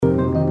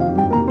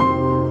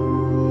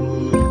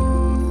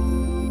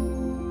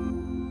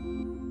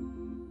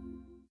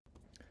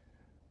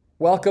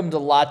Welcome to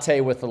Latte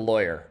with a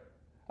Lawyer,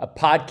 a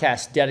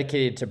podcast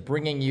dedicated to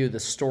bringing you the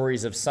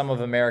stories of some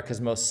of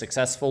America's most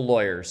successful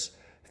lawyers,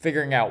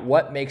 figuring out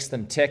what makes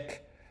them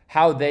tick,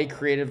 how they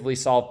creatively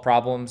solve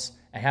problems,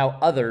 and how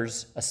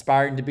others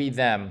aspiring to be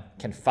them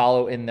can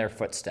follow in their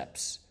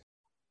footsteps.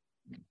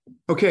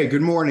 Okay,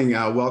 good morning.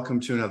 Welcome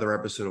to another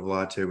episode of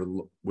Latte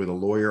with a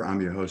Lawyer.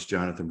 I'm your host,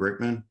 Jonathan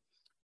Brickman.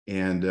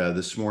 And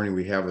this morning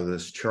we have with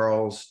us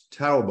Charles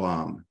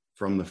Tattlebaum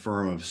from the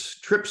firm of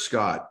Tripp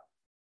Scott.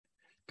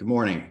 Good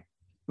morning.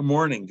 Good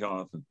morning,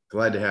 Jonathan.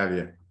 Glad to have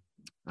you.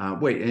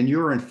 Wait, and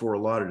you're in Fort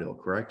Lauderdale,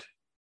 correct?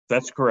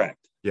 That's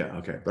correct. Yeah,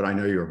 okay. But I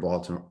know you're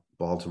a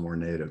Baltimore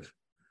native.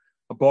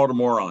 A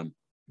Baltimorean.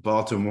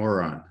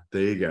 Baltimorean.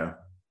 There you go.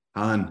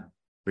 Han,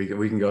 we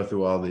can go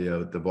through all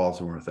the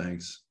Baltimore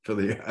things for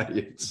the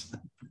audience.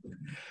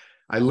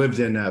 I lived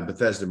in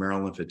Bethesda,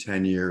 Maryland for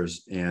 10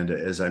 years. And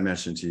as I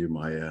mentioned to you,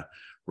 my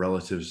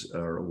relatives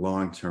are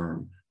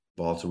long-term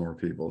Baltimore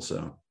people.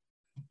 So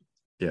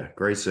yeah,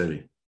 great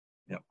city.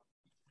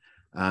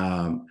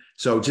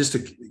 So just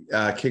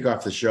to kick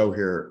off the show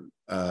here,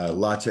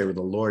 Latte with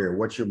a Lawyer,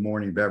 what's your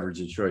morning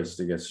beverage of choice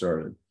to get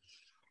started?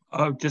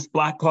 Just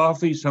black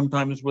coffee,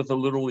 sometimes with a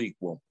little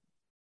equal.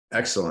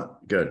 Excellent.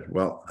 Good.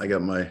 Well, I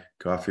got my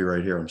coffee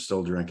right here. I'm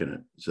still drinking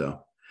it. So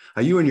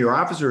are you in your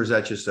office or is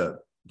that just a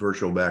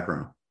virtual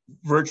background?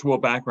 Virtual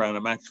background.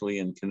 I'm actually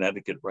in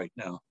Connecticut right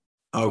now.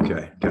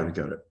 Okay. Got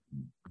it.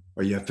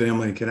 Are you have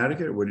family in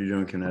Connecticut? What are you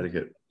doing in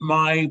Connecticut?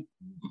 My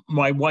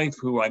wife,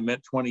 who I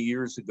met 20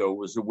 years ago,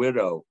 was a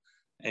widow,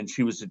 and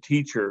she was a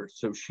teacher.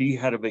 So she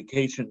had a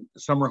vacation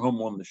summer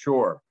home on the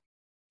shore.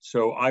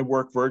 So I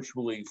work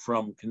virtually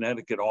from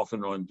Connecticut off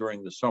and on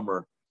during the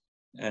summer,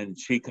 and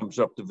she comes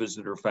up to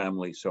visit her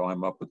family. So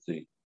I'm up at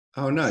the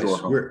Oh, nice.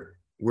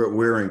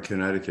 We're in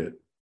Connecticut.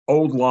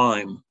 Old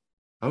Lyme.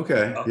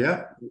 Okay.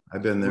 Yeah,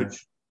 I've been there.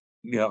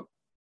 Yeah.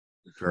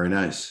 Very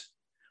nice.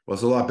 Well,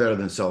 it's a lot better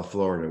than South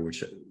Florida,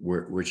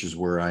 which is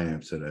where I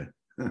am today.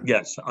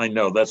 Yes, I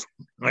know.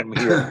 I'm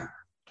here.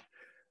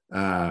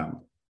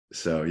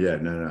 So yeah,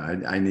 no,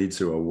 I need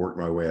to work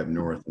my way up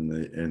north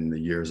in the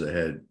years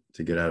ahead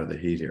to get out of the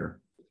heat here.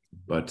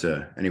 But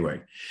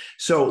anyway,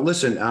 so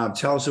listen,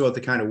 tell us about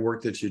the kind of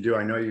work that you do.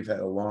 I know you've had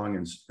a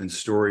long and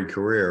storied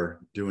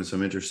career doing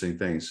some interesting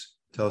things.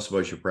 Tell us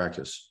about your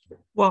practice.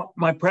 Well,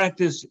 my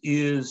practice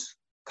is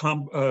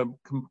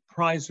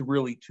comprised of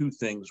really two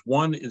things.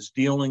 One is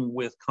dealing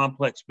with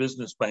complex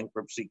business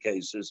bankruptcy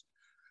cases,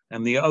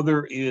 and the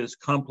other is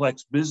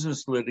complex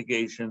business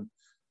litigation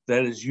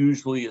that is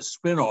usually a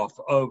spinoff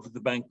of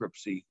the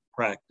bankruptcy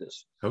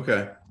practice.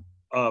 Okay.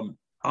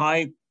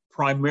 I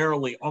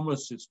primarily,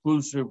 almost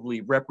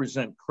exclusively,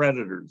 represent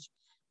creditors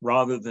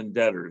rather than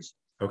debtors.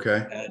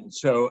 Okay.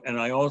 And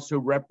I also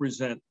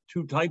represent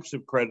two types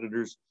of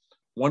creditors.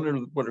 One are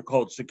what are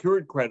called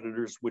secured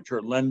creditors, which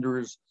are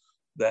lenders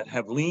that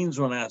have liens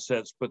on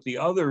assets, but the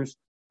others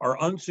are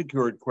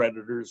unsecured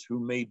creditors who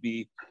may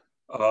be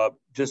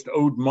just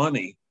owed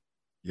money.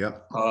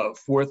 Yep.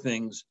 For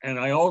things. And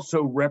I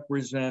also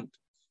represent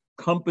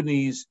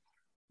companies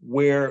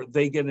where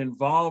they get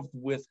involved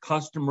with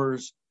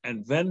customers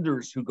and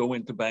vendors who go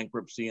into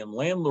bankruptcy and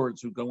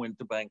landlords who go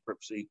into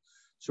bankruptcy.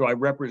 So I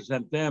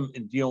represent them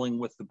in dealing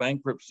with the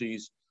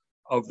bankruptcies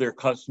of their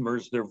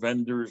customers, their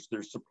vendors,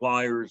 their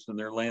suppliers, and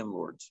their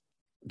landlords.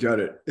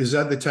 Got it. Is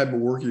that the type of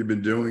work you've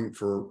been doing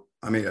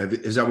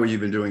is that what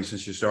you've been doing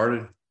since you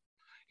started?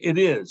 It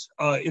is.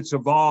 It's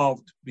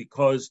evolved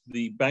because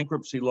the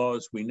bankruptcy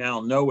laws, we now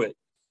know it,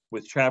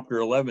 with Chapter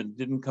 11,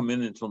 didn't come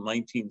in until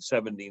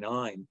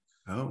 1979.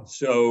 Oh.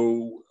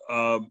 So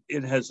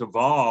it has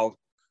evolved,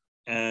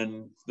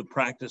 and the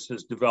practice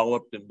has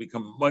developed and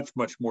become much,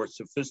 much more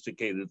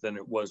sophisticated than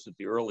it was at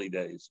the early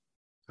days.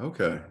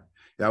 Okay.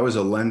 Yeah, I was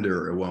a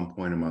lender at one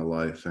point in my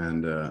life,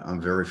 and I'm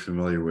very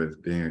familiar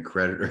with being a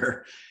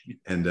creditor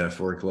and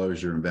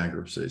foreclosure and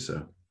bankruptcy.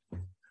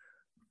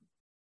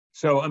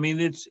 So I mean,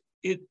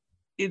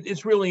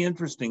 it's really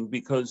interesting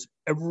because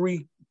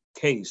every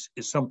case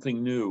is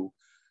something new.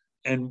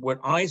 And what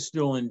I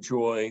still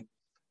enjoy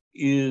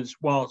is,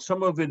 while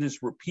some of it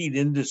is repeat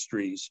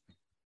industries,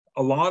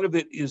 a lot of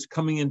it is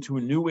coming into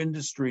a new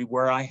industry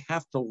where I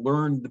have to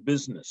learn the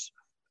business.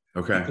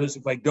 Okay. Because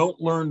if I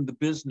don't learn the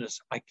business,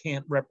 I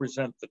can't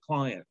represent the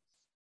client,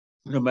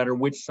 no matter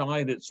which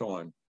side it's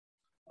on.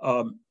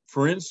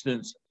 For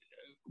instance,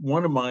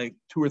 one of my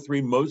two or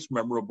three most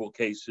memorable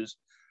cases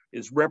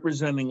is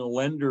representing a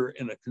lender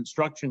in a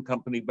construction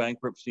company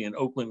bankruptcy in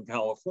Oakland,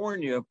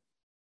 California,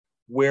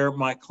 where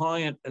my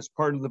client, as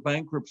part of the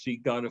bankruptcy,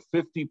 got a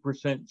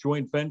 50%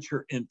 joint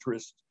venture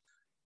interest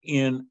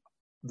in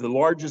the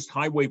largest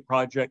highway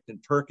project in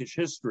Turkish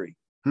history.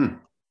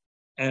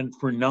 And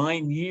for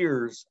 9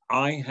 years,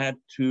 I had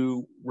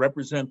to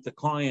represent the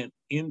client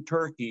in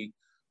Turkey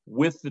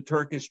with the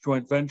Turkish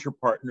joint venture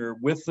partner,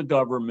 with the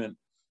government,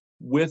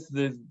 with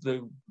the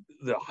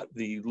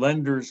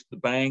lenders, the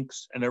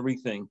banks, and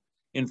everything,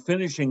 in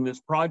finishing this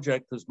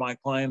project, because my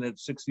client had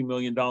 $60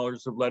 million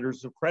of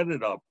letters of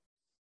credit up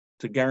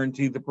to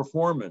guarantee the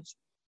performance.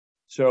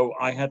 So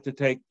I had to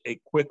take a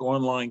quick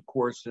online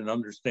course in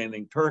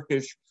understanding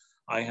Turkish.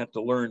 I had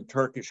to learn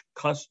Turkish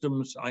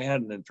customs. I had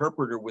an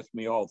interpreter with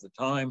me all the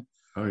time,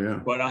 Oh, yeah.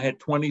 but I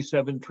had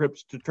 27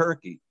 trips to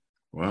Turkey.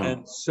 Wow.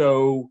 And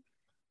so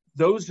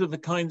those are the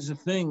kinds of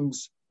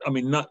things, I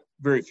mean, not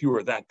very few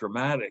are that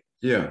dramatic,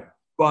 Yeah.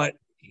 but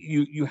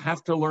you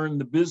have to learn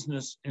the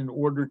business in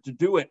order to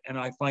do it. And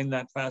I find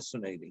that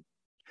fascinating.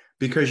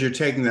 Because you're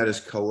taking that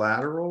as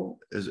collateral?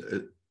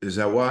 Is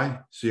that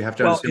why? So you have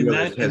to Well, understand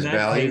whether it has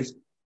value? case,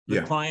 the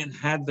Yeah. client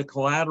had the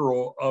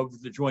collateral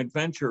of the joint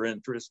venture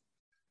interest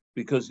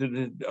because it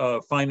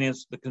had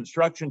financed the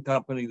construction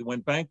company that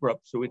went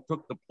bankrupt. So it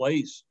took the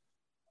place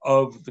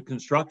of the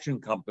construction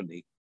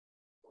company.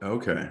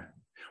 Okay.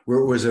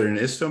 Where was it, in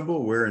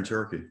Istanbul? Where in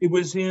Turkey? It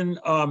was in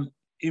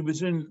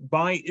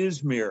by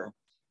Izmir.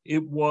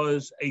 It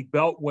was a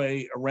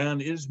beltway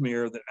around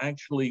Izmir that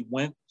actually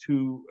went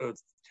to a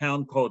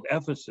town called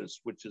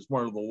Ephesus, which is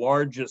one of the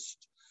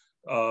largest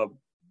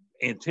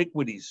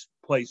antiquities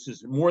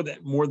places, more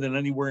than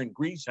anywhere in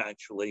Greece,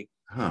 actually.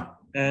 Huh.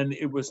 And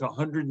it was a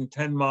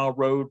 110-mile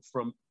road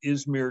from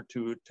Izmir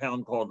to a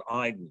town called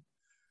Aydin.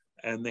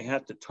 And they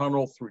had to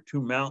tunnel through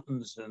two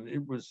mountains, and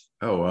it was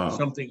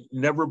something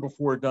never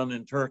before done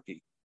in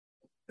Turkey.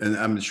 And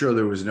I'm sure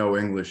there was no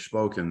English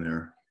spoken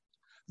there.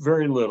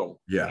 Very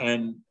little. Yeah.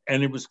 And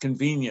it was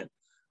convenient.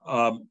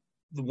 The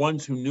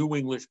ones who knew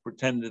English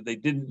pretended they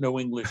didn't know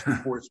English to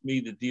force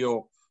me to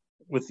deal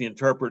with the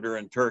interpreter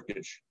in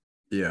Turkish.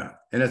 Yeah.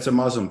 And it's a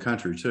Muslim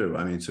country too.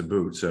 I mean, to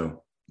boot.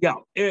 So yeah,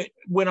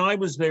 when I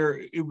was there,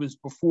 it was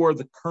before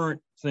the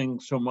current thing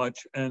so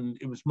much, and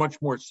it was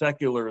much more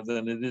secular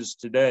than it is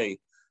today.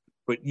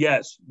 But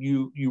yes,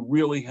 you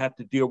really had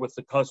to deal with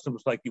the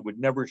customs like you would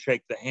never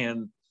shake the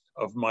hand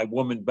of my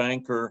woman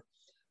banker,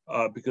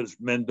 because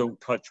men don't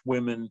touch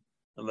women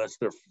unless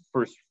they're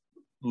first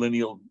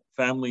lineal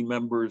family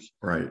members,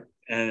 right,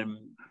 and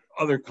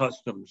other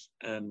customs.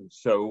 And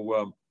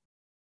so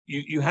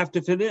you have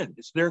to fit in.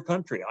 It's their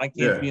country. I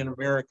can't be an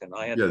American.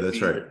 I had to that's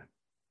right.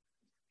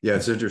 Yeah,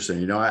 it's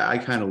interesting. You know, I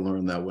kind of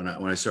learned that when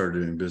I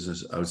started doing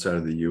business outside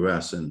of the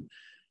U.S., and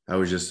I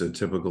was just a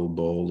typical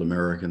bold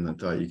American that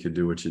thought you could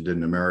do what you did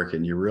in America.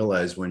 And you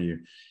realize when you're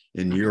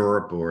in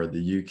Europe or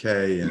the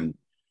UK, and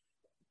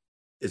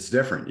it's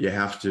different. You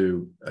have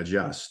to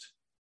adjust.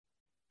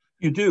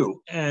 You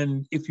do.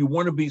 And if you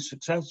want to be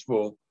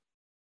successful,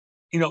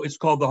 you know, it's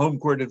called the home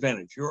court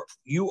advantage.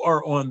 You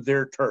are on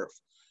their turf,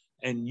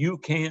 and you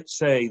can't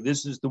say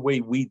this is the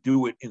way we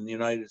do it in the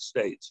United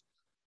States.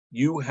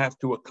 You have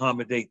to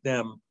accommodate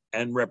them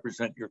and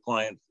represent your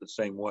clients the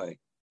same way.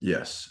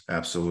 Yes,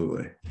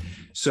 absolutely.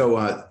 So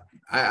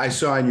I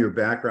saw in your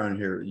background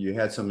here, you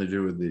had something to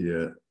do with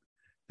the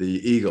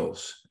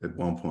Eagles at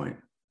one point.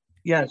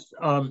 Yes.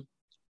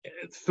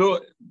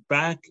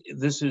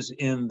 This is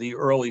in the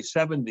early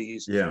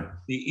 70s. Yeah.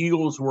 The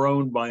Eagles were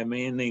owned by a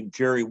man named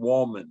Jerry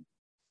Wallman.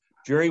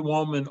 Jerry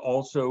Wallman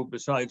also,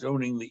 besides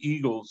owning the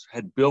Eagles,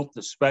 had built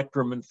the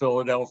Spectrum in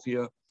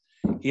Philadelphia.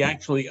 He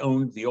actually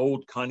owned the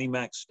old Connie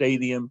Mack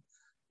Stadium,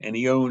 and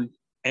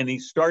he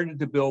started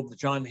to build the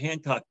John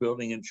Hancock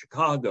Building in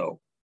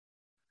Chicago.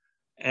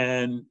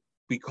 And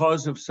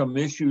because of some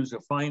issues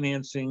of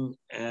financing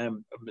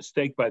and a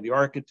mistake by the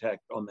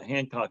architect on the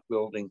Hancock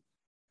Building,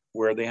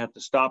 where they had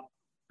to stop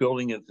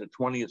building at the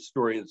 20th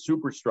story of the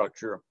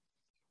superstructure,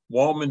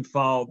 Wallman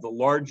filed the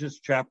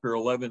largest Chapter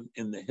 11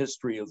 in the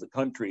history of the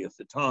country at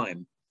the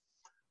time.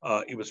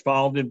 It was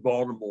filed in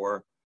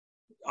Baltimore.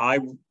 I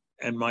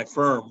and my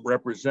firm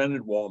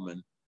represented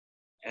Wallman.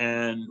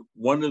 And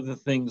one of the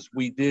things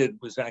we did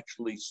was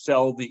actually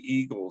sell the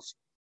Eagles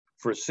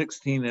for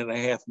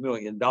 $16.5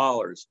 million,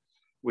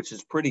 which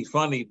is pretty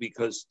funny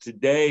because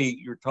today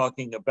you're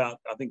talking about,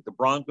 I think the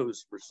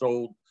Broncos were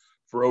sold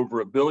for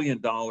over $1 billion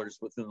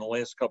within the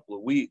last couple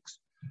of weeks.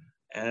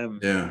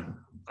 And yeah,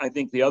 I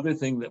think the other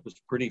thing that was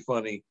pretty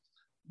funny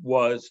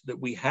was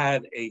that we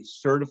had a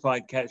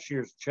certified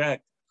cashier's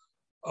check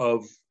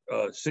of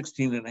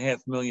 $16.5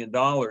 million,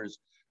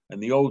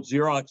 and the old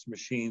Xerox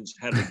machines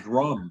had a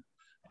drum,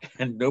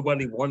 and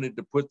nobody wanted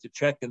to put the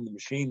check in the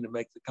machine to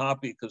make the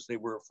copy because they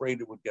were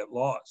afraid it would get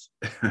lost.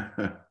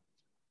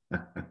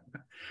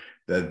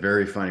 That's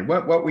very funny.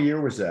 What year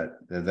was that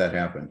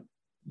happened?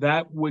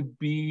 That would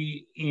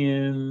be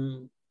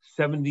in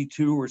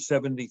 72 or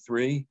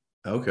 73.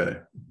 Okay.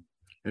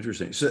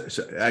 Interesting. So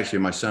actually,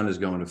 my son is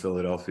going to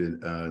Philadelphia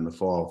in the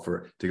fall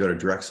to go to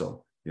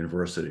Drexel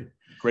University.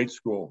 Great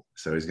school.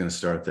 So he's going to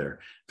start there.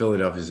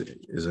 Philadelphia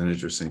is an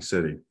interesting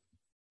city.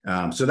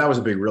 So that was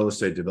a big real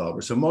estate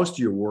developer. So most of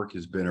your work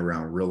has been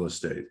around real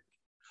estate.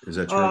 Is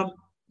that true?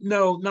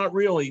 No, not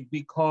really,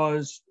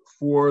 because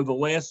for the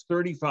last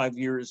 35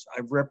 years,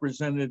 I've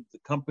represented the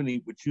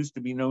company which used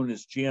to be known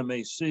as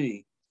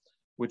GMAC,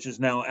 which is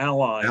now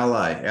Ally.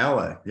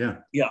 Ally, yeah.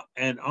 Yeah,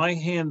 and I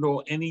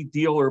handle any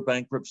dealer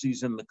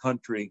bankruptcies in the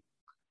country.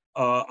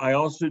 I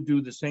also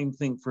do the same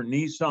thing for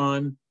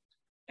Nissan,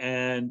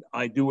 and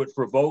I do it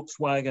for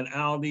Volkswagen,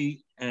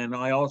 Audi, and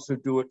I also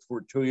do it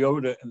for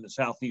Toyota in the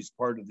southeast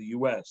part of the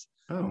U.S.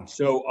 Oh.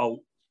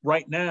 So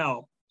right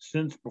now,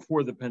 since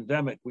before the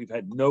pandemic, we've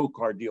had no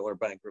car dealer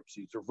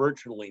bankruptcies, or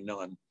virtually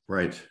none.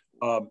 Right.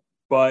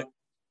 But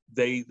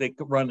they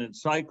run in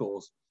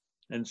cycles.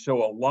 And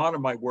so a lot of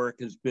my work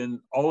has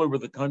been all over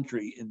the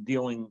country in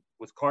dealing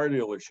with car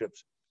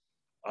dealerships.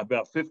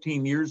 About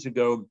 15 years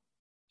ago,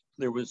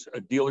 there was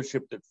a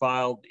dealership that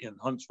filed in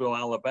Huntsville,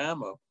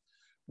 Alabama,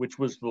 which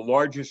was the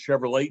largest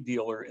Chevrolet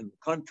dealer in the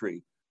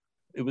country.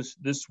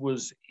 This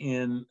was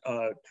in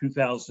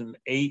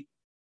 2008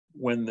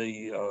 when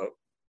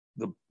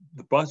the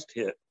bust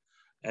hit,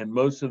 and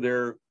most of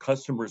their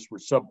customers were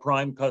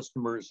subprime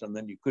customers, and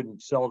then you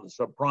couldn't sell to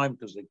subprime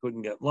because they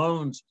couldn't get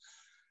loans.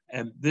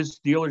 And this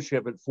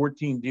dealership had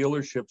 14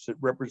 dealerships that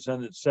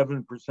represented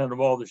 7% of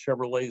all the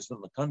Chevrolets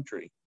in the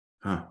country.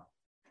 Huh.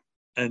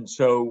 And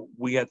so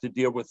we had to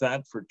deal with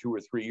that for 2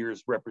 or 3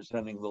 years,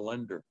 representing the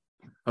lender.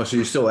 Oh, so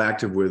you're still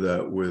active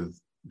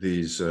with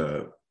these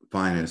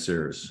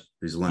financiers,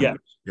 these lenders?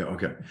 Yeah.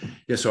 Okay.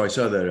 Yeah. So I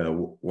saw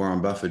that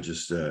Warren Buffett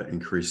just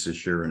increased his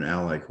share in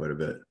Ally quite a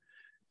bit.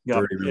 Yeah,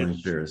 30 million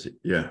shares.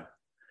 Yeah.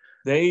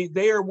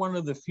 They are one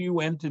of the few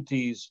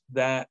entities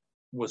that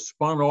was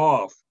spun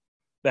off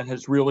that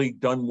has really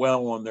done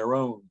well on their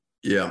own.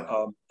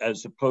 Yeah.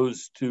 As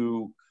opposed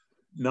to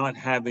not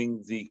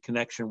having the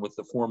connection with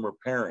the former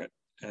parent.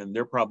 And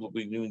they're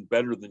probably doing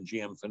better than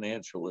GM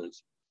Financial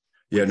is.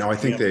 Yeah, no, I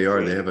think they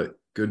are. They have a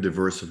good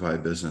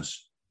diversified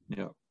business.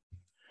 Yeah.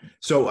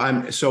 So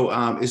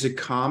is it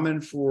common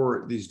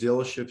for these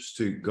dealerships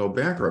to go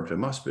bankrupt? It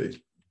must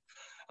be.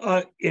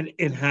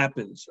 It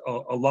happens.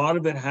 A lot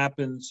of it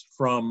happens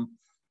from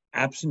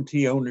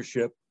absentee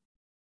ownership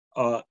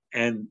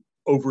and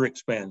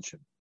overexpansion.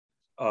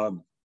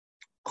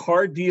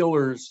 Car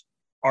dealers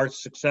are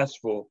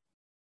successful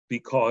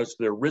because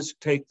they're risk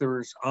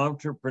takers,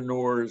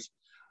 entrepreneurs,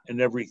 and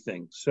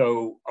everything.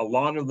 So a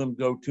lot of them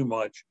go too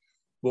much.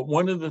 But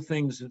one of the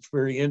things that's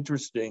very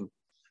interesting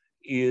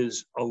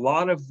is a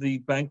lot of the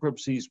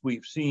bankruptcies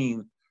we've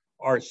seen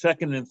are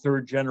second and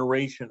third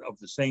generation of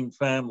the same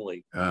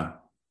family.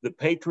 The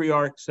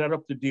patriarch set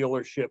up the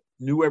dealership,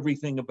 knew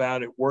everything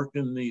about it, worked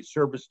in the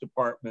service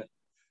department.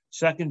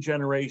 Second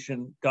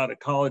generation got a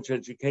college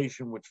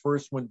education, which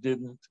first one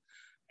didn't,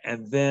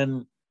 and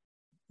then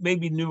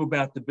maybe knew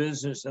about the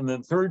business. And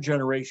then third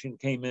generation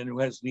came in who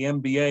has the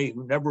MBA,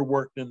 who never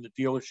worked in the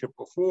dealership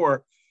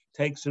before,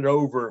 takes it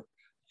over,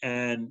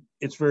 and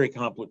it's very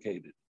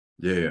complicated.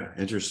 Yeah.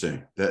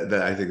 Interesting. That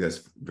I think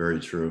that's very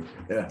true.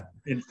 Yeah.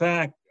 In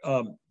fact,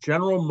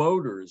 General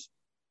Motors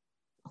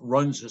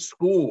runs a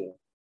school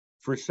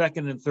for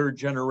second and third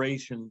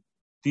generation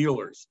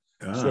dealers,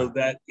 so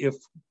that if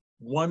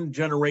one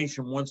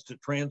generation wants to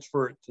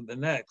transfer it to the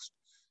next,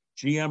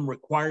 GM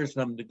requires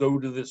them to go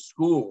to this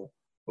school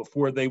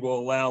before they will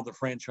allow the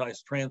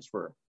franchise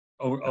transfer,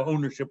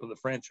 ownership of the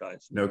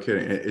franchise. No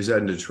kidding. Is that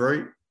in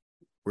Detroit?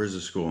 Where's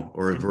the school?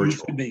 Or virtual?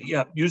 Used to be,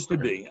 yeah, used to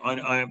be.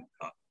 I'm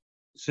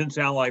since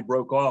Ally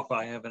broke off,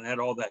 I haven't had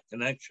all that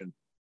connection,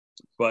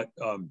 but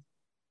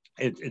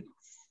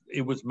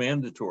it was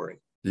mandatory.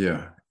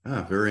 Yeah.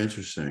 Very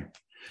interesting.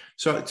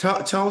 So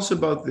tell us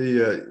about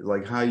the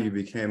like how you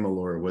became a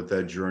lawyer, what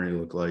that journey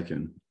looked like,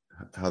 and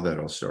how that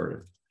all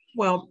started.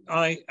 Well,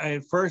 I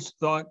at first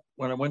thought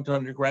when I went to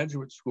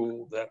undergraduate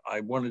school that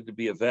I wanted to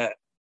be a vet.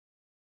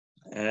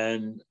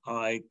 And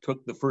I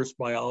took the first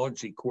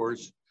biology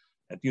course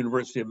at the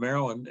University of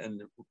Maryland,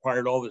 and it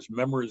required all this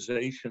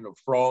memorization of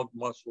frog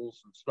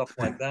muscles and stuff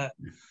like that.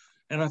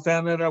 And I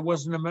found that I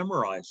wasn't a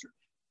memorizer.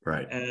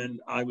 Right. And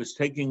I was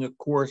taking a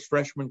course,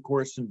 freshman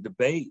course in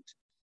debate,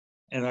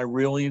 and I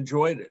really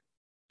enjoyed it.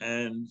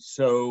 And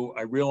so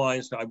I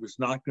realized I was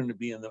not going to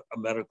be a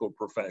medical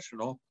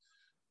professional.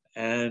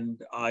 And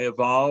I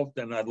evolved,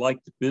 and I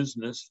liked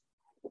business,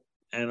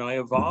 and I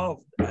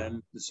evolved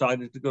and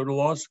decided to go to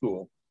law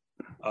school.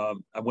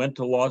 I went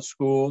to law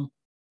school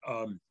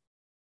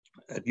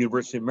at the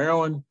University of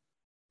Maryland,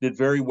 did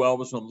very well,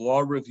 was on the law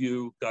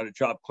review, got a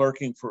job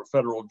clerking for a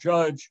federal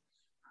judge.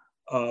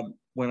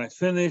 When I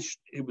finished,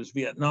 it was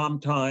Vietnam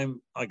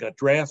time. I got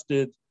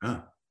drafted.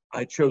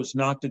 I chose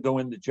not to go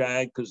into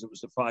JAG because it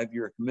was a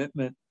 5-year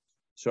commitment.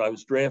 So I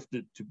was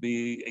drafted to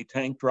be a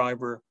tank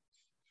driver.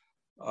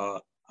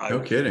 No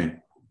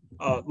kidding.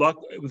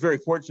 It was very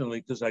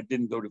fortunately because I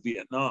didn't go to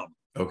Vietnam.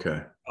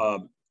 Okay.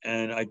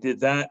 And I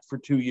did that for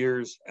 2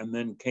 years and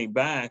then came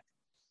back.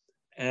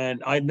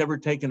 And I'd never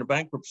taken a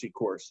bankruptcy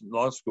course in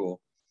law school.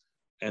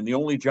 And the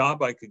only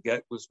job I could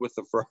get was with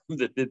the firm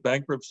that did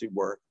bankruptcy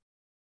work.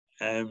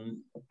 And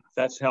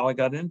that's how I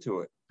got into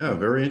it. Oh,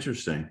 very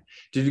interesting.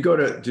 Did you go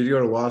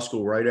to law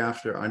school right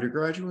after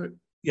undergraduate?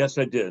 Yes,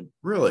 I did.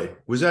 Really?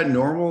 Was that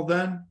normal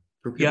then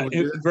for people?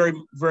 Yeah, very,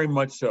 very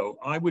much so.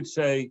 I would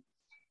say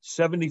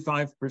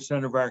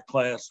 75% of our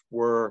class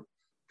were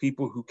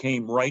people who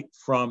came right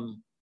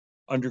from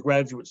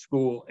undergraduate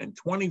school, and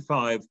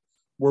 25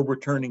 were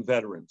returning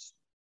veterans.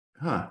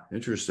 Huh,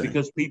 interesting.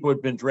 Because people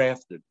had been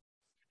drafted.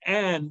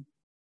 And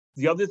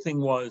the other thing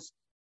was,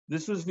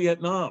 this was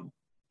Vietnam.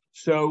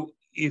 So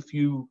if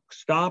you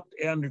stopped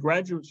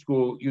undergraduate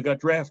school, you got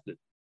drafted.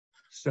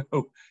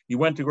 So you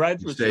went to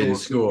graduate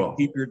school to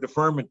keep your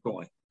deferment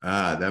going.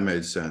 Ah, that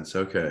made sense.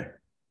 Okay.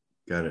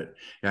 Got it.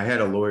 Yeah, I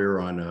had a lawyer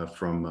on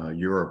from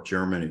Europe,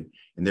 Germany,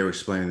 and they were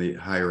explaining the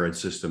higher ed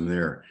system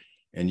there.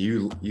 And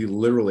you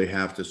literally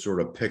have to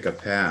sort of pick a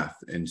path,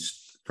 and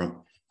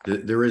from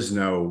there is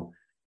no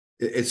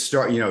it's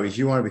start. You know, if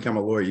you want to become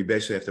a lawyer, you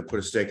basically have to put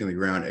a stake in the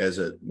ground as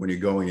a when you're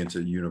going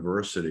into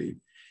university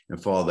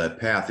and follow that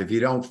path. If you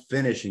don't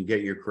finish and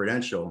get your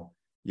credential,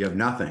 you have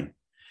nothing.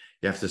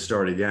 You have to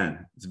start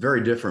again. It's a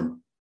very different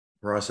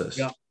process.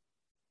 Yeah.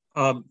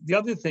 The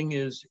other thing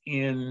is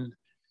in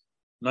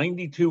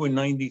 92 and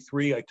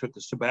 93, I took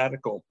a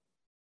sabbatical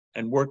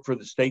and worked for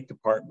the State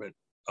Department.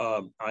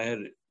 I had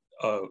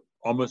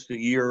almost a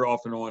year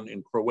off and on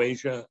in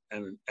Croatia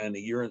and a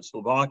year in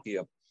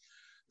Slovakia.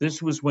 This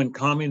was when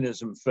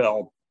communism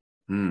fell,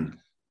 and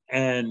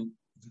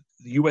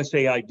the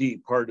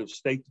USAID, part of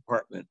State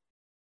Department,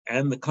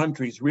 and the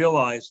countries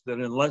realized that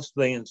unless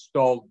they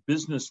installed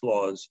business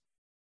laws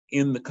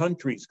in the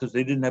countries, because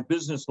they didn't have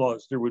business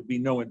laws, there would be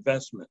no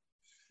investment.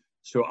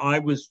 So I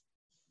was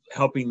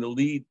helping to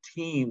lead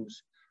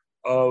teams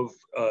of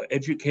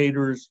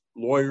educators,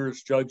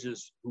 lawyers,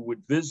 judges who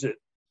would visit.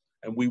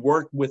 And we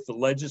worked with the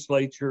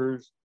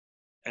legislatures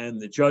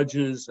and the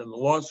judges and the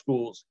law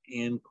schools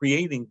in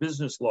creating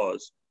business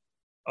laws,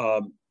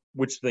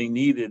 which they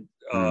needed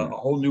a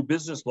whole new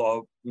business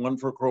law, one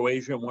for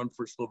Croatia and one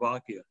for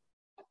Slovakia.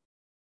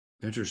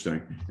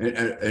 Interesting.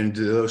 And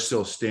do those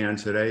still stand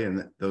today?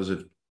 And those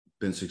have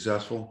been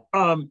successful?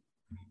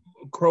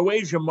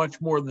 Croatia much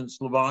more than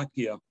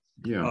Slovakia.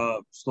 Yeah.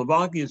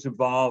 Slovakia's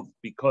evolved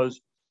because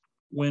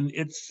when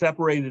it's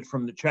separated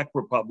from the Czech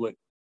Republic,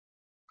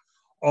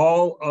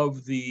 all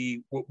of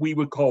the what we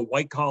would call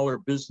white collar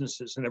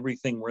businesses and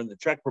everything were in the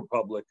Czech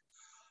Republic,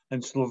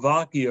 and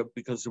Slovakia,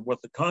 because of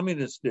what the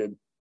communists did,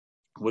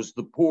 was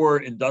the poor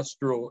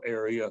industrial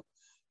area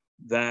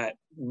that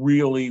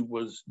really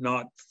was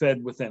not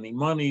fed with any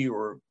money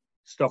or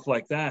stuff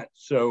like that.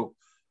 So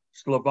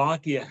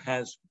Slovakia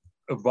has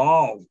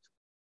evolved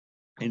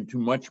into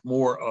much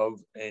more of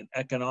an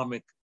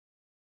economic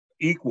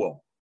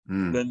equal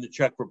than the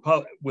Czech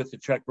Republic with the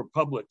Czech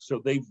Republic. So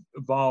they've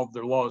evolved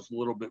their laws a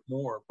little bit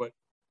more, but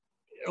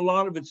a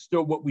lot of it's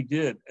still what we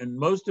did. And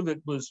most of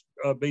it was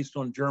based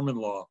on German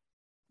law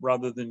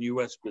rather than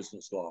US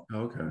business law.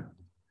 Okay.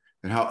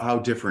 And how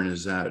different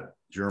is that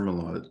German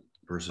law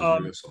versus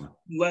US law?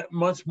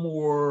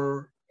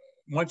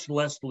 Much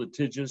less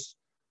litigious.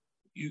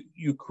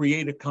 You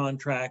create a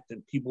contract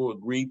and people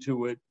agree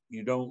to it.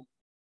 You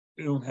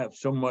don't have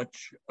so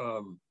much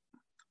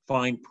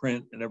fine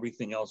print and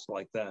everything else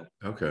like that.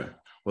 Okay.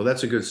 Well,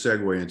 that's a good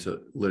segue into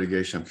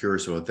litigation. I'm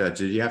curious about that.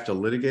 Did you have to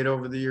litigate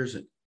over the years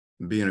and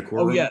be in a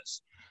courtroom? Oh,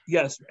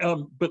 yes.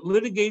 But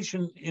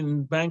litigation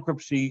in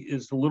bankruptcy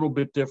is a little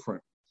bit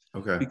different.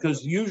 Okay.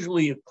 Because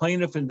usually a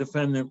plaintiff and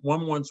defendant,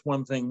 one wants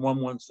one thing,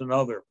 one wants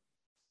another.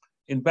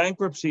 In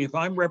bankruptcy, if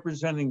I'm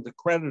representing the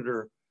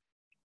creditor,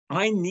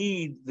 I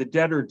need the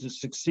debtor to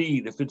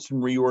succeed if it's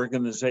in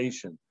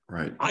reorganization.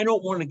 Right. I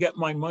don't want to get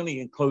my money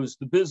and close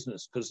the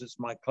business because it's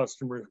my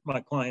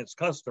client's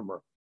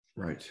customer.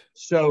 Right.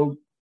 So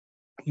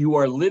you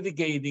are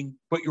litigating,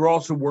 but you're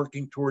also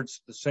working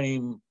towards the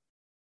same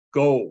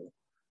goal.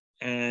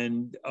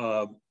 And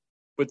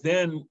but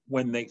then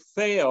when they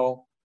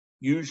fail,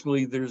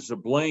 usually there's a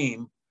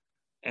blame,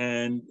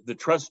 and the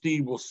trustee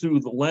will sue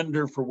the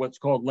lender for what's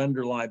called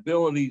lender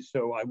liability.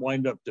 So I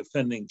wind up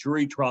defending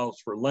jury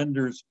trials for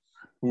lenders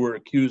who are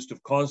accused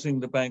of causing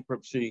the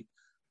bankruptcy.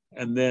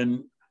 And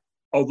then,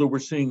 although we're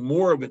seeing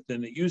more of it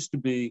than it used to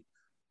be,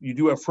 you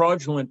do have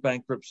fraudulent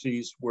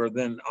bankruptcies where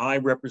then I,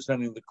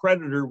 representing the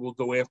creditor, will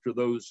go after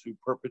those who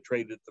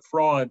perpetrated the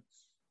fraud,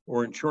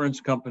 or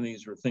insurance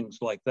companies or things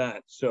like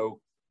that.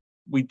 So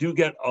we do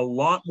get a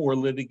lot more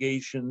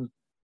litigation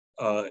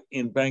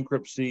in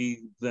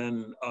bankruptcy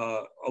than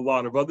a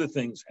lot of other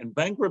things. And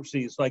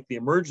bankruptcy is like the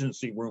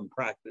emergency room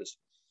practice.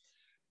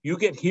 You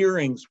get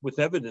hearings with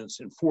evidence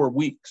in 4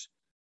 weeks.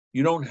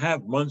 You don't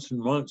have months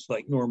and months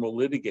like normal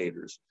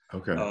litigators.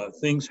 Okay.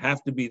 Things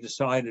have to be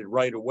decided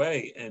right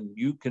away, and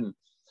you can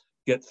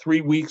get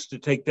 3 weeks to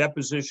take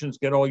depositions,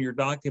 get all your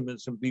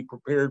documents, and be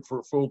prepared for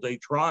a full day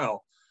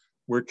trial,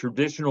 where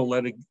traditional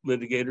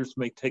litigators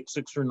may take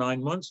 6 or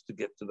 9 months to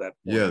get to that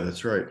point. Yeah,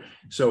 that's right.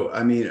 So,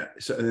 I mean,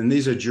 and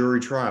these are jury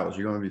trials.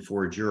 You're going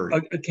before a jury.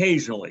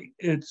 Occasionally,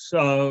 it's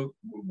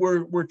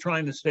we're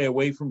trying to stay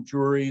away from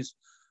juries.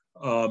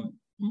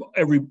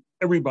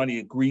 Everybody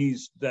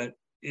agrees that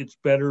it's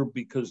better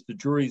because the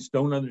juries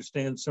don't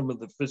understand some of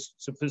the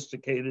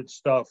sophisticated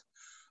stuff.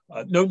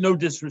 No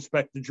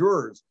disrespect to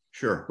jurors.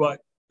 Sure. But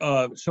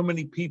so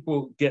many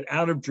people get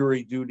out of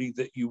jury duty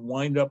that you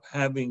wind up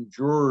having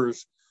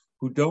jurors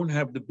who don't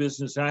have the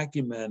business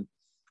acumen,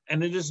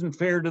 and it isn't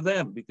fair to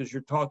them because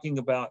you're talking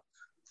about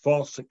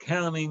false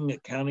accounting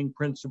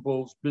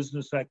principles,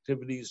 business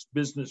activities,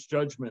 business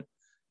judgment,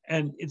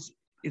 and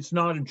it's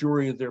not a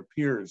jury of their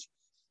peers.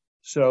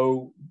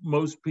 So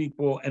most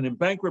people, and in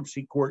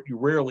bankruptcy court, you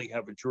rarely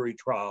have a jury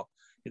trial.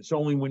 It's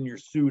only when you're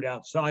sued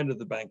outside of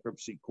the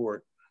bankruptcy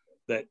court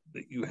that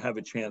you have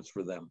a chance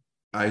for them.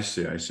 I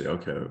see. I see.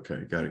 Okay.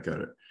 Okay. Got it.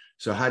 Got it.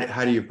 So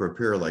how do you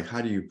prepare? Like,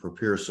 how do you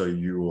prepare so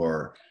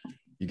you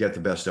get the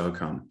best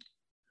outcome?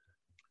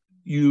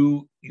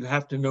 You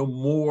have to know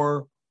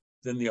more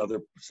than the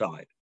other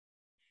side.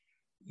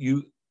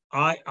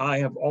 I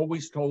have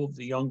always told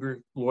the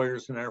younger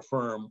lawyers in our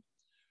firm,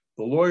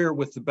 the lawyer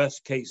with the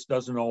best case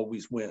doesn't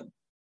always win.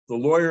 The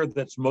lawyer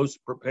that's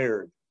most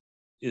prepared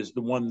is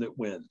the one that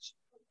wins.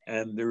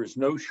 And there is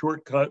no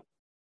shortcut.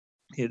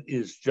 It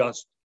is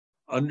just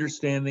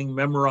understanding,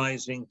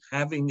 memorizing,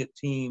 having a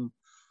team.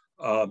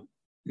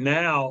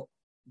 Now,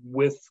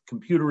 with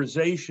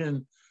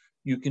computerization,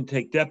 you can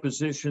take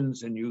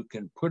depositions and you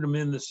can put them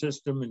in the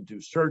system and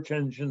do search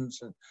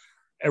engines and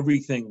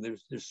everything.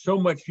 There's so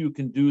much you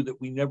can do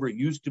that we never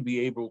used to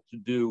be able to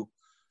do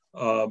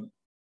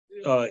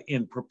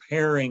in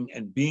preparing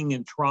and being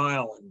in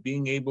trial and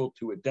being able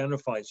to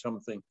identify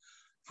something.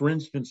 For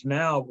instance,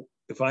 now,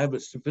 if I have a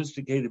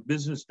sophisticated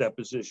business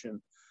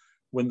deposition,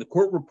 when the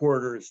court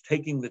reporter is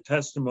taking the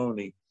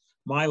testimony,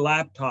 my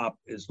laptop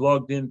is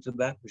logged into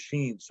that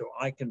machine so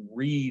I can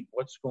read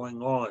what's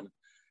going on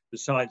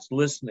besides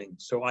listening.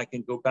 So I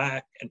can go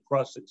back and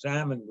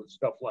cross-examine with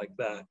stuff like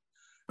that.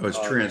 Oh, it's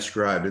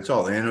transcribed. It's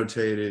all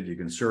annotated. You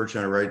can search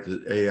on it, right?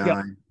 The AI.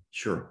 Yeah.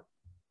 Sure.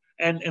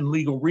 And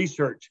legal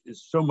research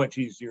is so much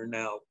easier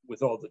now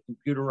with all the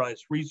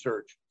computerized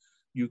research.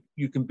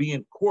 You can be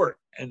in court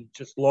and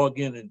just log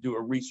in and do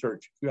a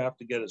research if you have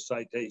to get a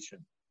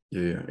citation.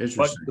 Yeah. Interesting.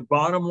 But the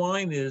bottom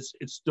line is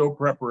it's still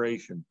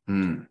preparation.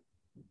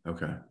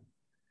 Okay.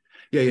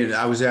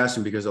 Yeah. I was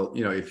asking because,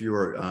 if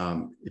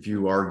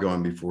you are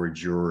going before a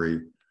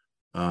jury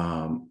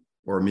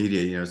or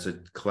media, it's a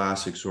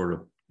classic sort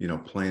of,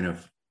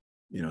 plaintiff,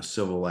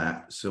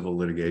 civil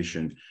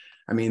litigation.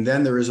 I mean,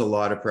 then there is a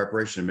lot of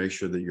preparation to make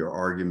sure that your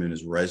argument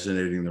is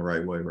resonating the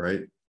right way,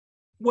 right?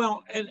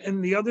 Well,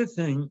 and the other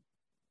thing,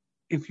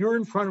 if you're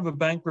in front of a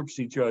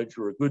bankruptcy judge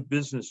or a good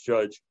business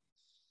judge,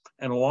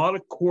 and a lot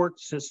of court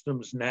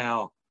systems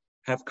now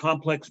have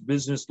complex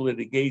business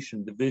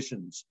litigation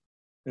divisions.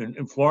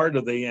 In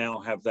Florida, they now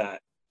have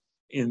that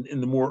in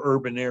the more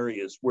urban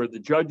areas where the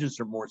judges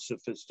are more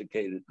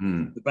sophisticated.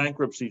 The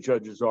bankruptcy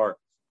judges are.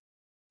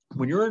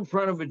 When you're in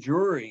front of a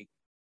jury,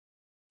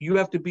 you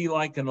have to be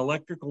like an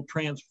electrical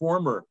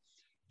transformer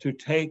to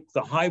take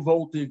the high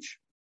voltage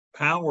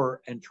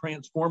power and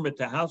transform it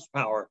to house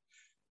power.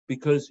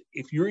 Because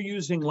if you're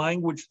using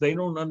language they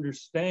don't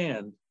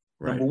understand,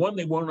 right. Number one,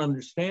 they won't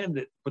understand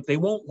it, but they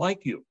won't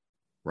like you.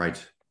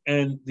 Right.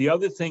 And the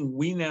other thing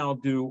we now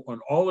do on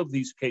all of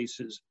these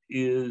cases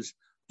is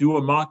do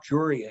a mock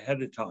jury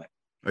ahead of time.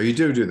 Oh, you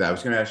do that. I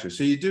was going to ask you.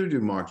 So you do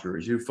mock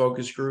juries, you do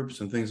focus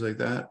groups and things like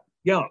that?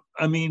 Yeah.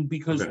 I mean,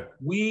 because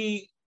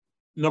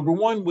number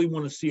one, we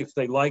want to see if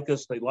they like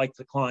us, they like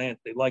the client,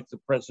 they like the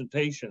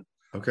presentation.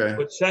 Okay.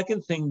 But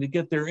second thing, to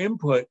get their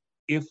input,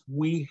 if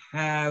we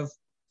have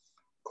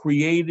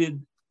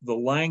created the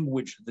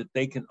language that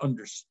they can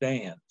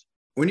understand.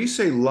 When you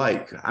say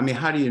like, I mean,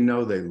 how do you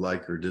know they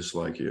like or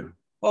dislike you?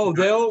 Oh,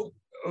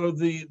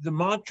 the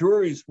mock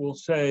juries will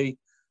say,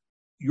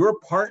 your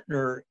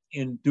partner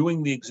in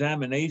doing the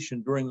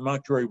examination during the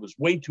mock jury was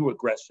way too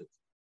aggressive.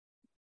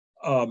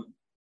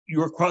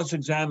 Your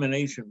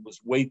cross-examination was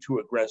way too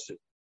aggressive.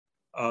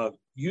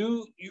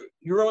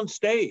 You're on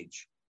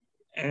stage.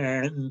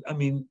 And I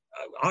mean,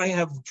 I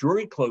have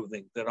jury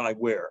clothing that I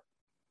wear.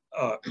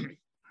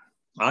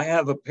 I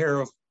have a pair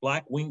of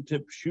black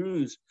wingtip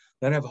shoes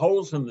that have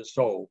holes in the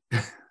sole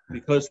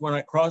because when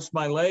I cross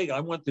my leg, I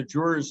want the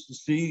jurors to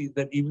see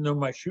that even though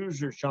my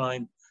shoes are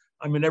shined,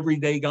 I'm an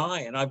everyday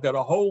guy and I've got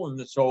a hole in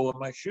the sole of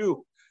my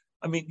shoe.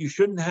 I mean, you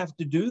shouldn't have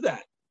to do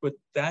that, but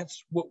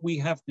that's what we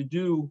have to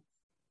do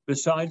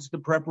besides the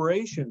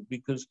preparation,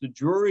 because the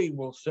jury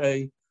will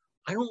say,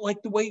 I don't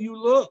like the way you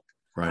look.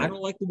 Right. I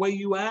don't like the way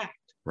you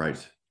act.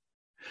 Right.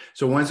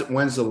 So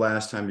when's the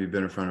last time you've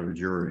been in front of a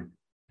jury?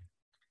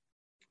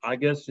 I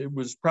guess it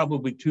was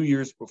probably 2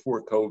 years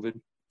before COVID.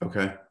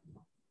 Okay.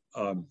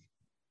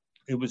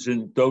 It was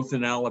in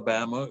Dothan,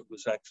 Alabama. It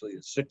was actually a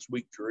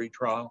 6-week jury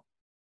trial.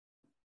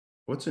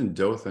 What's in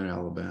Dothan,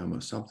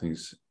 Alabama?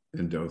 Something's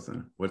in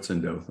Dothan. What's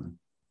in Dothan?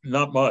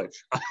 Not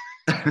much.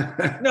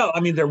 No, I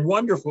mean, they're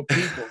wonderful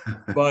people,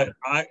 but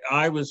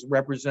I was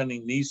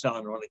representing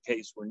Nissan on a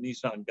case where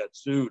Nissan got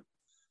sued.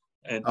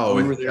 And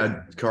we were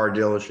there. A car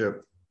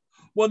dealership?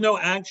 Well, no,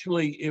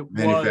 actually it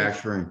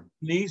Manufacturing.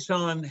 was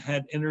Nissan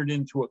had entered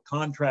into a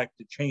contract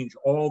to change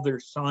all their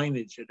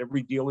signage at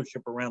every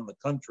dealership around the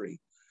country.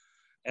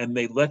 And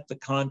they let the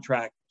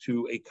contract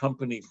to a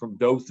company from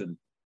Dothan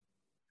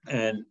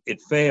and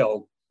it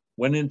failed,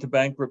 went into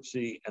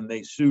bankruptcy, and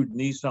they sued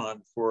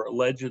Nissan for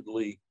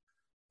allegedly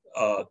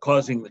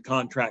causing the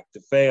contract to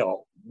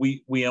fail.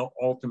 We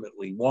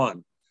ultimately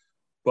won,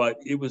 but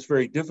it was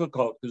very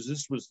difficult because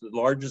this was the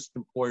largest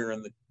employer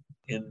in the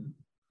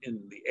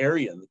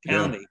area, in the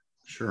county. Yeah,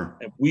 sure.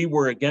 And we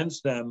were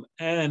against them,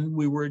 and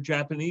we were a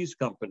Japanese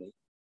company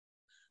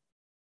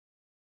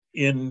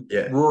in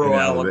rural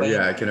Alabama.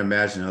 Yeah, I can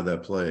imagine how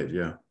that played.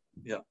 Yeah.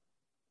 Yeah.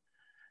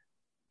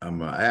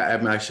 I'm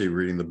actually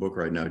reading the book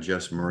right now,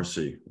 Just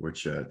Mercy,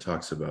 which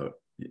talks about,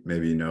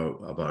 maybe you know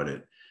about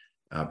it.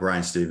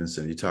 Brian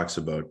Stevenson, he talks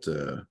about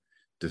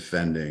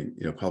defending,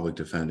 public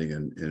defending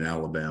in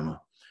Alabama.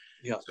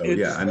 Yeah. So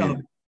yeah, I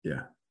mean,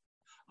 yeah.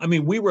 I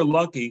mean, we were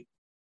lucky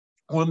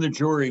on the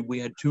jury. We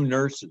had 2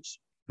 nurses,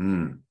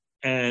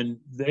 and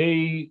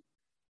they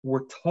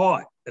were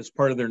taught as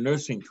part of their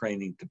nursing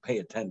training to pay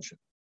attention.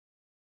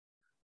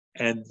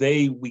 And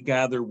we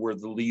gather, were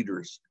the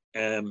leaders,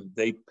 and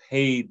they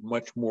paid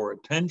much more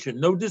attention.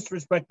 No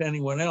disrespect to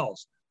anyone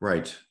else,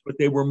 Right. but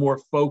they were more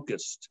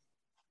focused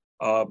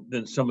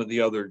than some of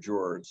the other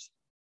jurors.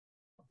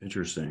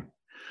 Interesting.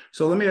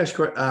 So let me ask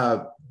you,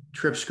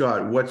 Tripp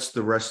Scott, what's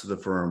the rest of the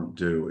firm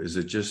do? Is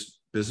it just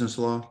business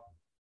law?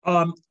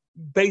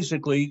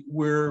 Basically,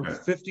 we're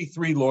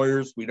 53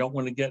 lawyers. We don't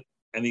want to get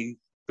any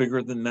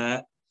bigger than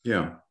that.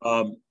 Yeah.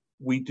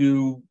 We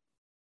do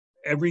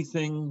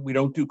everything. We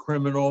don't do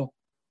criminal.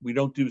 We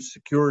don't do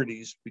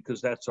securities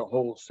because that's a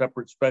whole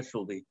separate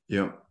specialty.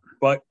 Yeah.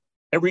 But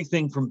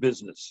everything from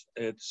business.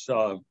 It's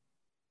a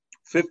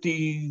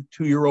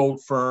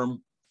 52-year-old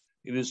firm.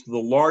 It is the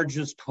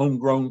largest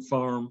homegrown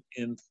firm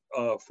in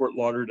Fort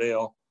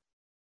Lauderdale.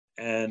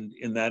 And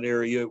in that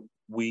area,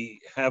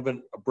 we have a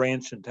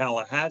branch in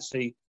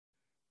Tallahassee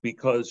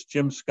because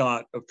Jim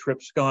Scott of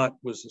Tripp Scott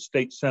was a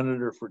state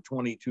senator for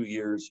 22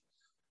 years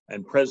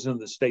and president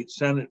of the state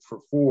Senate for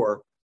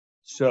 4.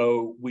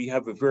 So we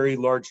have a very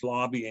large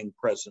lobbying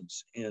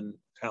presence in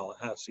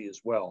Tallahassee as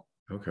well.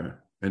 Okay.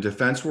 And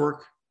defense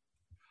work?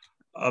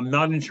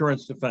 Not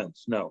insurance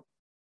defense, no.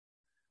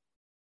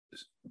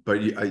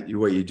 But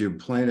you do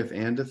plaintiff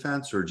and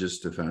defense, or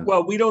just defense?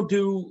 Well, we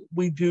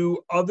do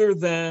other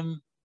than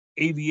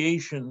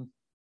aviation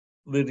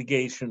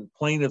litigation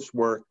plaintiff's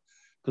work,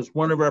 because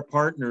one of our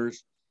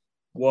partners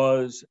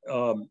was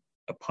a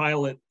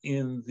pilot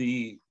in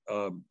the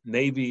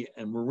Navy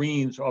and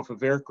Marines off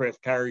of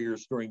aircraft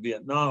carriers during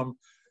Vietnam,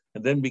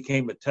 and then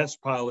became a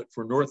test pilot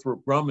for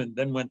Northrop Grumman,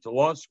 then went to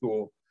law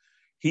school.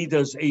 He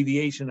does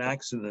aviation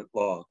accident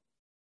law.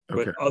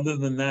 Okay. But other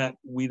than that,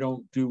 we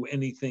don't do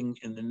anything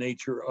in the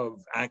nature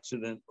of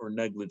accident or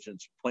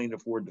negligence,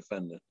 plaintiff or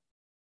defendant.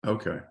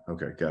 Okay.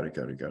 Got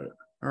it.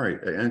 All right.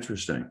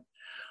 Interesting.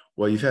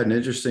 Well, you've had an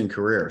interesting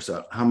career.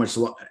 So how much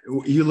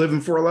you live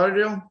in Fort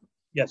Lauderdale?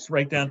 Yes,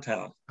 right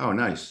downtown. Oh,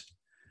 nice.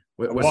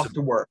 Walk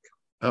to work.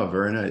 Oh,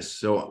 very nice.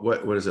 So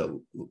what is it?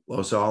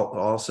 Los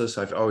Alces?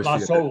 I've always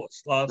Las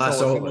Olas.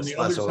 Las I'm on the Olas.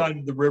 other side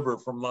of the river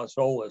from Las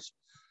Olas.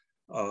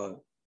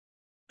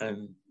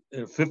 And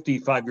a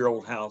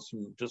 55-year-old house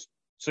and just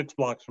 6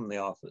 blocks from the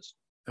office.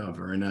 Oh,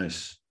 very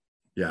nice.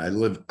 Yeah, I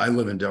live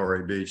in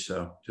Delray Beach,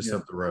 so just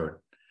up the road.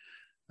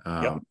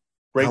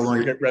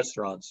 Great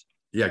restaurants.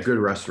 Yeah, good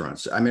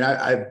restaurants. I mean,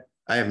 I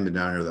haven't been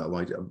down here that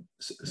long.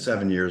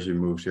 7 years we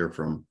moved here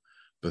from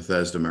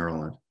Bethesda,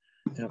 Maryland.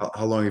 Yeah.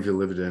 How long have you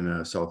lived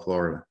in South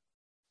Florida?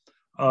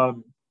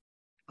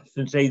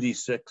 Since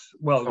 '86.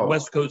 Well, the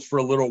West Coast for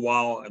a little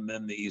while, and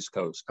then the East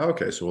Coast.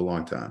 Okay, so a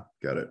long time.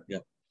 Got it. Yeah.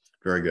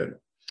 Very good.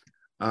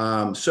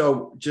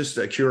 So just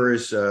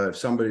curious, if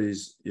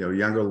somebody's,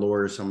 younger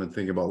lawyer, someone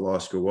thinking about law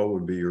school, what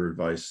would be your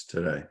advice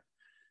today?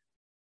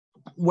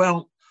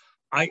 Well,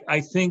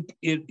 I think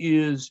it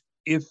is,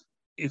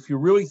 if you're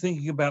really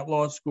thinking about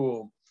law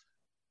school,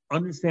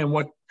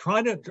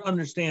 try to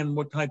understand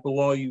what type of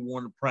law you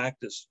want to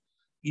practice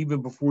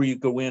even before you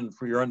go in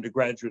for your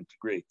undergraduate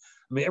degree.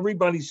 I mean,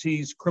 everybody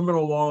sees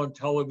criminal law on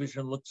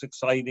television, looks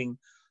exciting,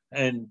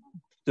 and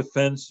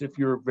defense, if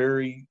you're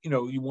very,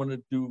 you want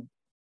to do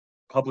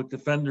public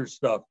defender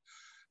stuff.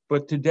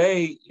 But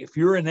today, if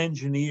you're an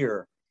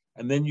engineer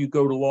and then you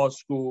go to law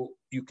school,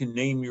 you can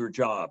name your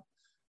job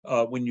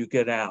when you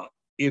get out.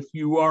 If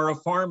you are a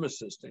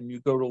pharmacist and you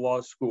go to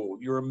law school,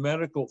 you're a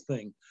medical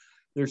thing.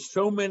 There's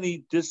so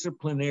many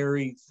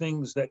disciplinary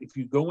things that if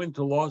you go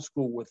into law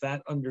school with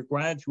that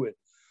undergraduate,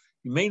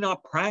 you may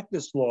not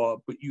practice law,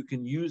 but you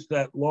can use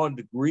that law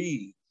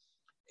degree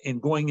in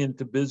going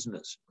into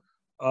business.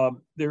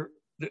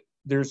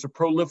 There's a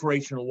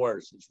proliferation of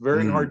lawyers. It's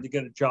very hard to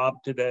get a job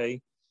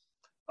today.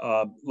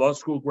 Law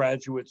school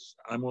graduates,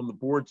 I'm on the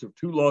boards of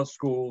 2 law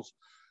schools,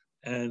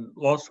 and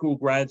law school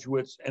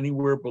graduates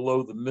anywhere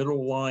below the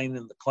middle line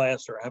in the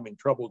class are having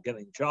trouble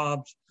getting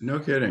jobs. No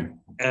kidding.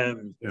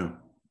 And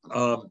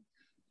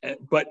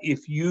but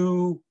if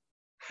you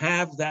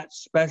have that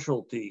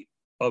specialty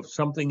of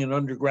something in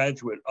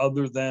undergraduate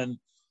other than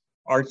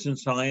arts and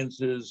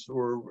sciences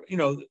or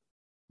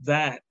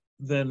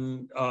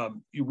then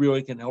you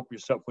really can help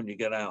yourself when you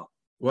get out.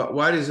 Well,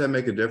 why does that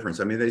make a difference?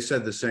 I mean, they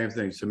said the same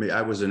thing to me.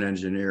 I was an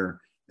engineer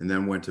and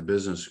then went to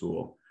business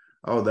school.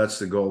 Oh, that's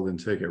the golden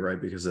ticket,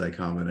 right? Because of that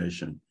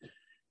combination.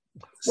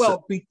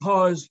 Well,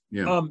 because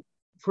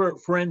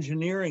for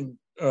engineering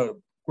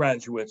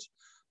graduates,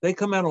 they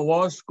come out of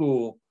law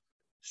school.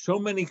 So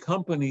many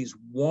companies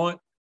want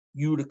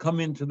you to come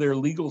into their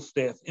legal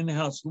staff,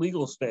 in-house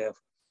legal staff,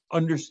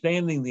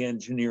 understanding the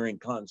engineering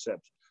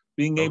concepts,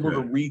 being able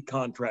to read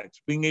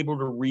contracts, being able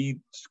to read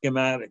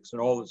schematics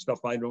and all the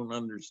stuff I don't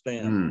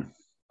understand.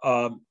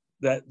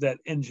 That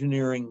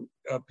engineering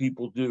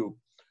people do.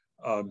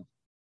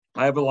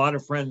 I have a lot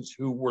of friends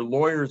who were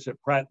lawyers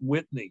at Pratt &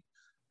 Whitney,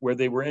 where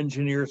they were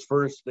engineers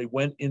first. They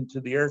went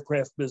into the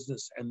aircraft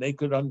business and they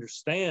could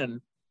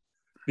understand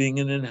being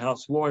an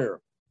in-house lawyer.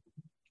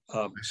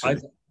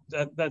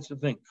 That's the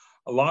thing.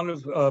 A lot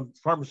of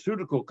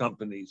pharmaceutical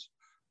companies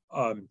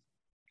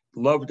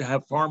love to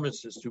have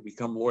pharmacists who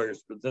become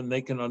lawyers, but then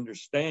they can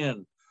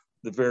understand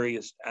the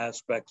various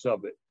aspects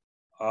of it.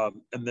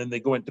 And then they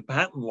go into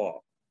patent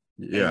law.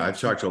 Yeah, I've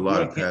talked to a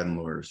lot of patent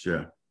lawyers.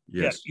 Yeah.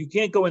 Yes. Yeah, you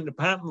can't go into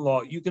patent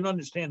law. You can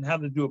understand how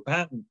to do a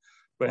patent,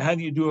 but how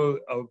do you do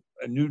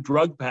a new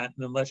drug patent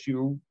unless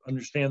you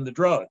understand the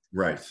drug?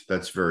 Right.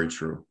 That's very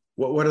true.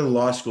 What are the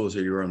law schools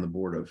that you're on the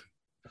board of?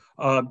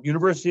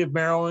 University of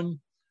Maryland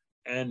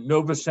and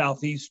Nova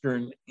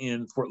Southeastern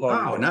in Fort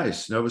Lauderdale. Oh,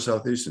 nice. Nova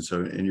Southeastern.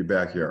 So in your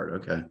backyard.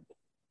 Okay.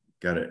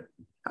 Got it.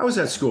 How was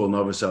that school,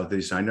 Nova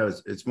Southeastern? I know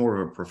it's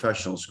more of a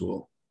professional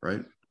school,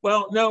 right?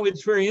 Well, no,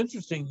 it's very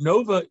interesting.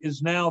 Nova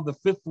is now the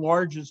 5th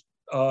largest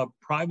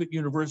private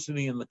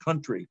university in the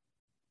country.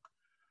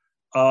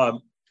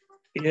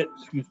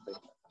 Excuse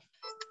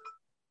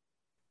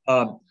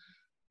me.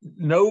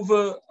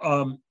 Nova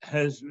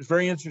is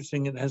very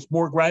interesting. It has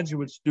more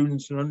graduate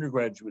students than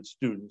undergraduate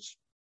students.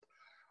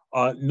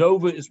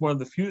 Nova is one of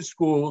the few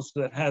schools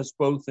that has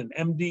both an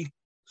MD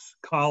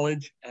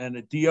college and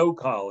a DO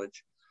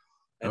college.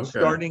 And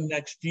starting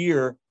next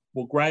year,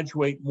 will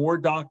graduate more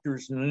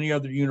doctors than any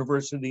other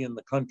university in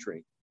the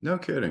country. No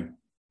kidding.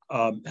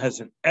 Has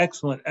an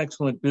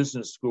excellent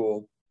business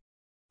school.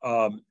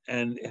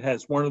 And it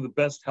has one of the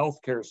best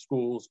healthcare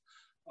schools.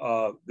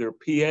 Their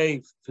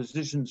PA,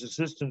 physician's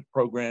assistant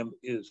program,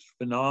 is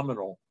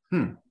phenomenal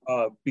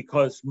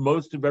because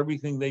most of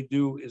everything they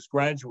do is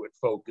graduate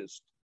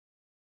focused.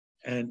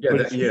 And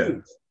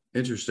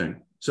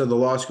interesting. So the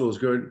law school is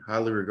good,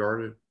 highly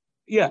regarded.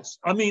 Yes,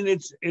 I mean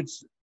it's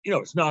it's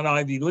not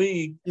Ivy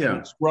League. Yeah,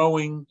 it's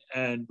growing,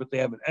 but they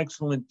have an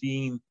excellent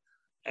dean,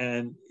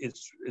 and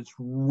it's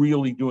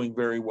really doing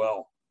very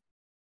well.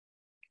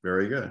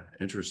 Very good.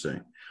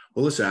 Interesting.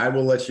 Well, listen, I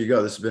will let you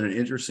go. This has been an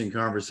interesting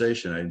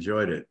conversation. I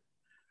enjoyed it.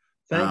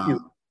 Thank you.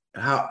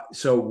 How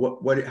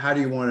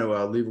do you want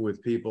to leave it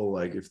with people?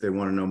 Like if they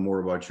want to know more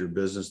about your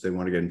business, they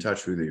want to get in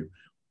touch with you.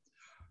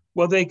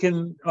 Well, they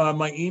can,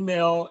 my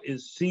email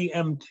is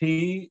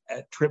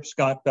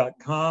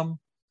cmt@tripscott.com.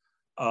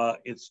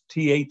 It's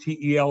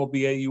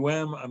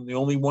TATELBAUM. I'm the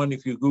only one,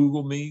 if you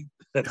Google me,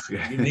 that's the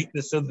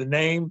uniqueness of the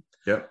name.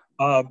 Yep.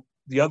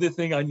 The other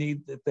thing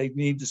that they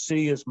need to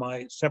see is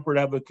my separate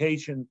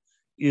avocation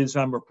is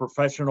I'm a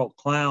professional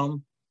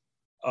clown.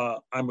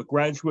 I'm a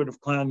graduate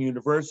of Clown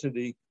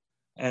University,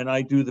 and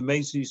I do the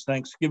Macy's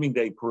Thanksgiving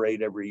Day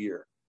Parade every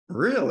year.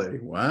 Really?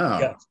 Wow.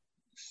 Yes.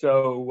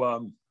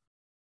 So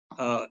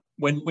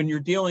when you're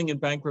dealing in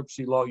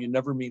bankruptcy law, you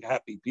never meet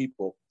happy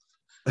people.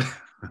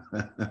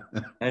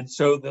 And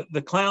so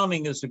the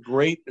clowning is a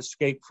great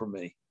escape for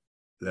me.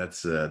 That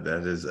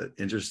is an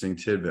interesting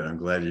tidbit. I'm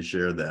glad you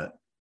shared that.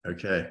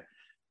 Okay.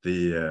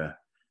 The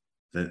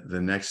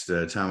next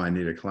time I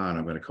need a clown,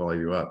 I'm going to call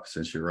you up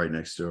since you're right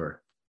next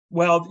door.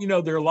 Well,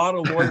 there are a lot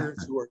of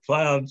lawyers who are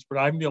clowns, but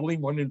I'm the only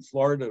one in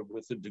Florida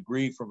with a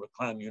degree from a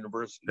clown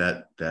university.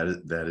 That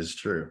is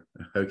true.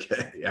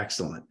 Okay,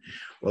 excellent.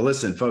 Well,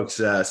 listen, folks.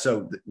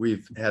 So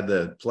we've had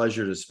the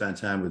pleasure to spend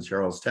time with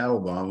Charles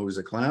Teitelbaum, who is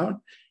a clown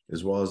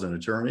as well as an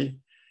attorney.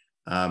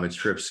 It's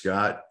Trip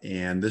Scott,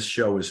 and this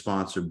show is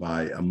sponsored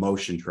by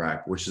Emotion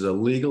Track, which is a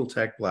legal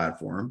tech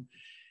platform.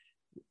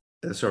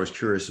 So I was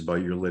curious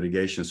about your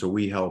litigation. So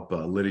we help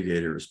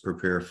litigators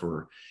prepare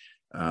for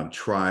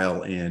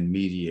trial and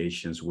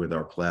mediations with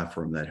our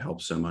platform that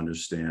helps them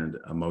understand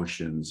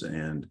emotions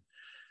and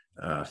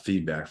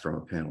feedback from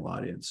a panel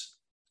audience.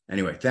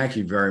 Anyway, thank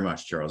you very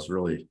much, Charles.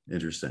 Really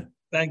interesting.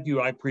 Thank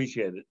you. I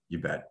appreciate it. You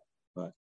bet.